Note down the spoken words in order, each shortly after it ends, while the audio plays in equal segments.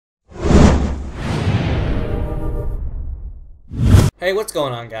Hey, what's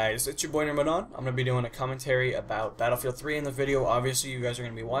going on, guys? It's your boy Ramadan. I'm going to be doing a commentary about Battlefield 3 in the video. Obviously, you guys are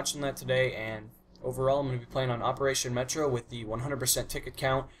going to be watching that today, and overall, I'm going to be playing on Operation Metro with the 100% ticket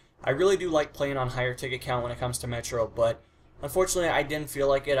count. I really do like playing on higher ticket count when it comes to Metro, but unfortunately, I didn't feel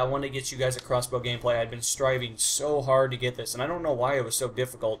like it. I wanted to get you guys a Crossbow gameplay. I'd been striving so hard to get this, and I don't know why it was so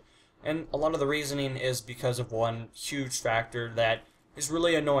difficult. And a lot of the reasoning is because of one huge factor that is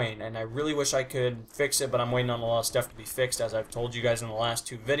really annoying, and I really wish I could fix it, but I'm waiting on a lot of stuff to be fixed, as I've told you guys in the last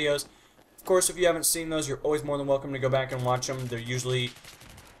two videos. Of course, if you haven't seen those, you're always more than welcome to go back and watch them. They're usually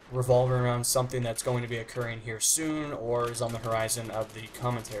revolving around something that's going to be occurring here soon, or is on the horizon of the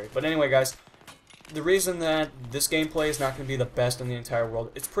commentary. But anyway, guys, the reason that this gameplay is not going to be the best in the entire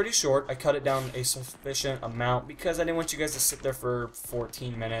world, it's pretty short. I cut it down a sufficient amount because I didn't want you guys to sit there for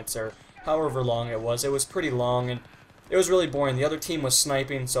 14 minutes, or however long it was. It was pretty long, and it was really boring. The other team was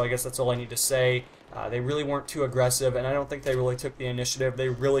sniping, so I guess that's all I need to say. They really weren't too aggressive, and I don't think they really took the initiative. They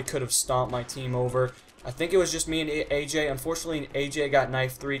really could have stomped my team over. I think it was just me and AJ. Unfortunately, AJ got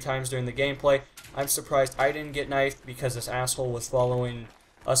knifed 3 times during the gameplay. I'm surprised I didn't get knifed because this asshole was following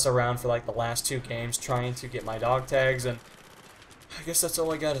us around for like the last 2 games trying to get my dog tags, and I guess that's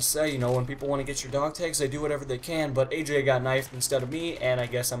all I gotta say. You know, when people want to get your dog tags, they do whatever they can, but AJ got knifed instead of me, and I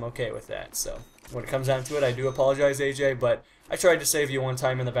guess I'm okay with that. So when it comes down to it, I do apologize, AJ, but I tried to save you one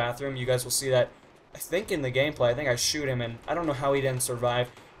time in the bathroom. You guys will see that, I think, in the gameplay. I think I shoot him, and I don't know how he didn't survive.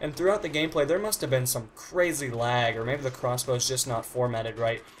 And throughout the gameplay, there must have been some crazy lag, or maybe the crossbow is just not formatted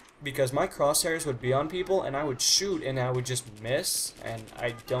right, because my crosshairs would be on people, and I would shoot, and I would just miss, and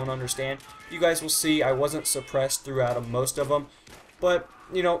I don't understand. You guys will see I wasn't suppressed throughout most of them, but,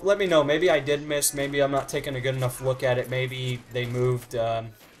 you know, let me know. Maybe I did miss, maybe I'm not taking a good enough look at it, maybe they moved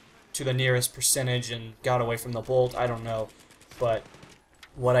to the nearest percentage and got away from the bolt. I don't know, but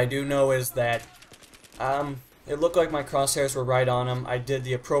what I do know is that it looked like my crosshairs were right on them. I did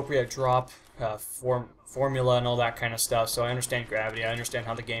the appropriate drop formula and all that kind of stuff, so I understand gravity. I understand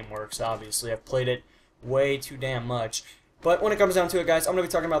how the game works. Obviously, I've played it way too damn much. But when it comes down to it, guys, I'm going to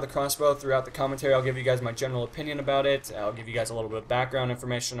be talking about the crossbow throughout the commentary. I'll give you guys my general opinion about it. I'll give you guys a little bit of background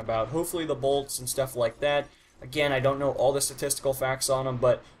information about hopefully the bolts and stuff like that. Again, I don't know all the statistical facts on them,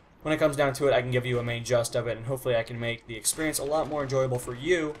 but when it comes down to it, I can give you a main gist of it, and hopefully I can make the experience a lot more enjoyable for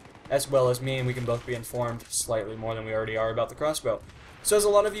you, as well as me, and we can both be informed slightly more than we already are about the crossbow. So as a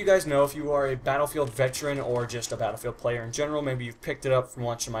lot of you guys know, if you are a Battlefield veteran or just a Battlefield player in general, maybe you've picked it up from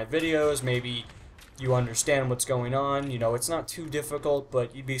watching my videos, maybe you understand what's going on. You know, it's not too difficult,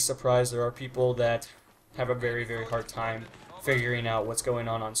 but you'd be surprised there are people that have a very, very hard time figuring out what's going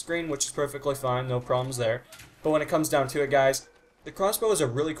on screen, which is perfectly fine, no problems there. But when it comes down to it, guys, the crossbow is a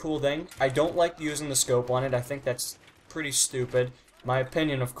really cool thing. I don't like using the scope on it. I think that's pretty stupid. My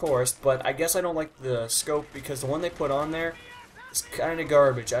opinion, of course, but I guess I don't like the scope because the one they put on there is kind of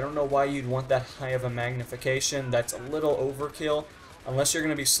garbage. I don't know why you'd want that high of a magnification. That's a little overkill. Unless you're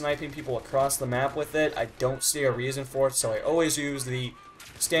going to be sniping people across the map with it, I don't see a reason for it, so I always use the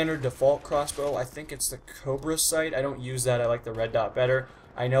standard default crossbow. I think it's the Cobra sight. I don't use that. I like the red dot better.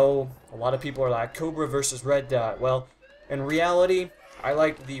 I know a lot of people are like, Cobra versus red dot. Well, in reality, I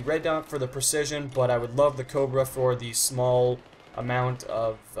like the red dot for the precision, but I would love the Cobra for the small amount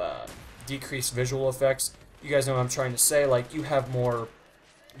of decreased visual effects. You guys know what I'm trying to say, like, you have more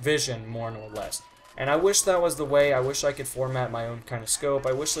vision, more or less. And I wish that was the way. I wish I could format my own kind of scope.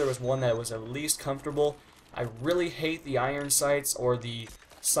 I wish there was one that was at least comfortable. I really hate the iron sights or the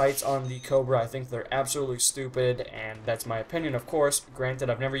sights on the Cobra. I think they're absolutely stupid, and that's my opinion, of course. Granted,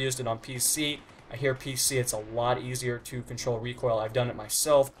 I've never used it on PC. I hear PC it's a lot easier to control recoil. I've done it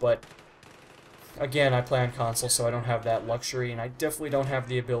myself, but again, I play on console, so I don't have that luxury, and I definitely don't have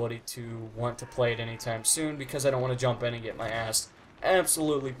the ability to want to play it anytime soon because I don't want to jump in and get my ass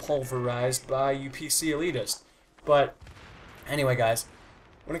absolutely pulverized by you PC elitists. But anyway, guys,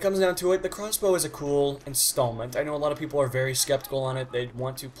 when it comes down to it, the crossbow is a cool installment. I know a lot of people are very skeptical on it. They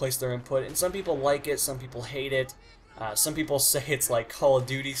want to place their input, and some people like it, some people hate it. Some people say it's like Call of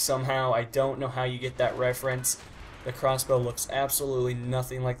Duty somehow. I don't know how you get that reference. The crossbow looks absolutely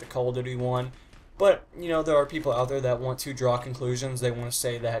nothing like the Call of Duty one. But, you know, there are people out there that want to draw conclusions. They want to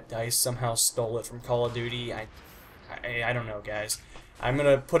say that DICE somehow stole it from Call of Duty. I don't know, guys. I'm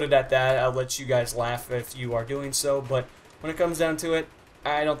going to put it at that. I'll let you guys laugh if you are doing so. But when it comes down to it,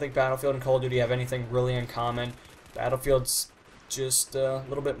 I don't think Battlefield and Call of Duty have anything really in common. Battlefield's just a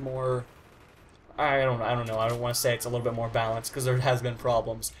little bit more, I don't know. I don't want to say it's a little bit more balanced because there has been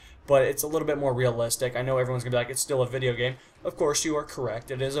problems. But it's a little bit more realistic. I know everyone's going to be like, it's still a video game. Of course, you are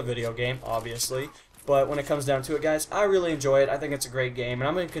correct. It is a video game, obviously. But when it comes down to it, guys, I really enjoy it. I think it's a great game, and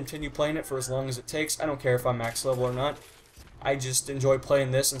I'm going to continue playing it for as long as it takes. I don't care if I'm max level or not. I just enjoy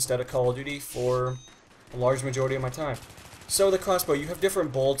playing this instead of Call of Duty for a large majority of my time. So the crossbow, you have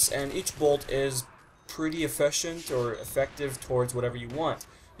different bolts, and each bolt is pretty efficient or effective towards whatever you want.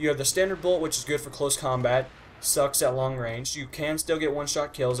 You have the standard bolt, which is good for close combat, sucks at long range. You can still get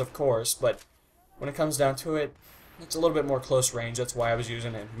one-shot kills, of course, but when it comes down to it, it's a little bit more close range. That's why I was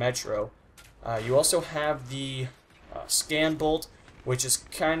using it in Metro. You also have the scan bolt, which is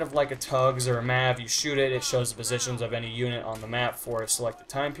kind of like a tugs or a mav. You shoot it, it shows the positions of any unit on the map for a selected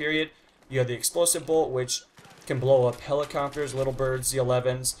time period. You have the explosive bolt, which can blow up helicopters, little birds, the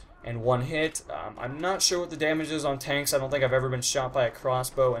 11s, in one hit. I'm not sure what the damage is on tanks. I don't think I've ever been shot by a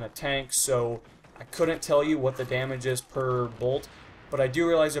crossbow in a tank, so I couldn't tell you what the damage is per bolt. But I do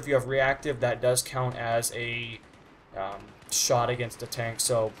realize if you have reactive, that does count as a shot against a tank.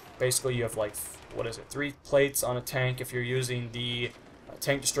 So basically you have like, what is it, 3 plates on a tank. If you're using the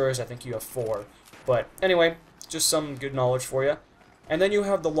tank destroyers, I think you have 4. But anyway, just some good knowledge for you. And then you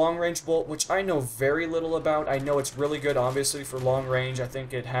have the long range bolt, which I know very little about. I know it's really good, obviously, for long range. I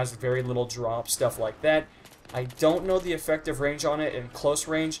think it has very little drop, stuff like that. I don't know the effective range on it in close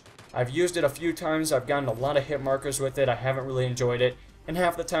range. I've used it a few times. I've gotten a lot of hit markers with it. I haven't really enjoyed it. And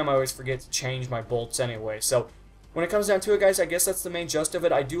half the time I always forget to change my bolts anyway. So when it comes down to it, guys, I guess that's the main gist of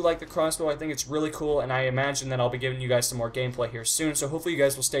it. I do like the crossbow. I think it's really cool, and I imagine that I'll be giving you guys some more gameplay here soon. So hopefully you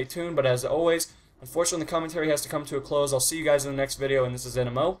guys will stay tuned. But as always, unfortunately, the commentary has to come to a close. I'll see you guys in the next video, and this is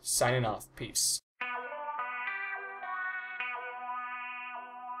NMO, signing off. Peace.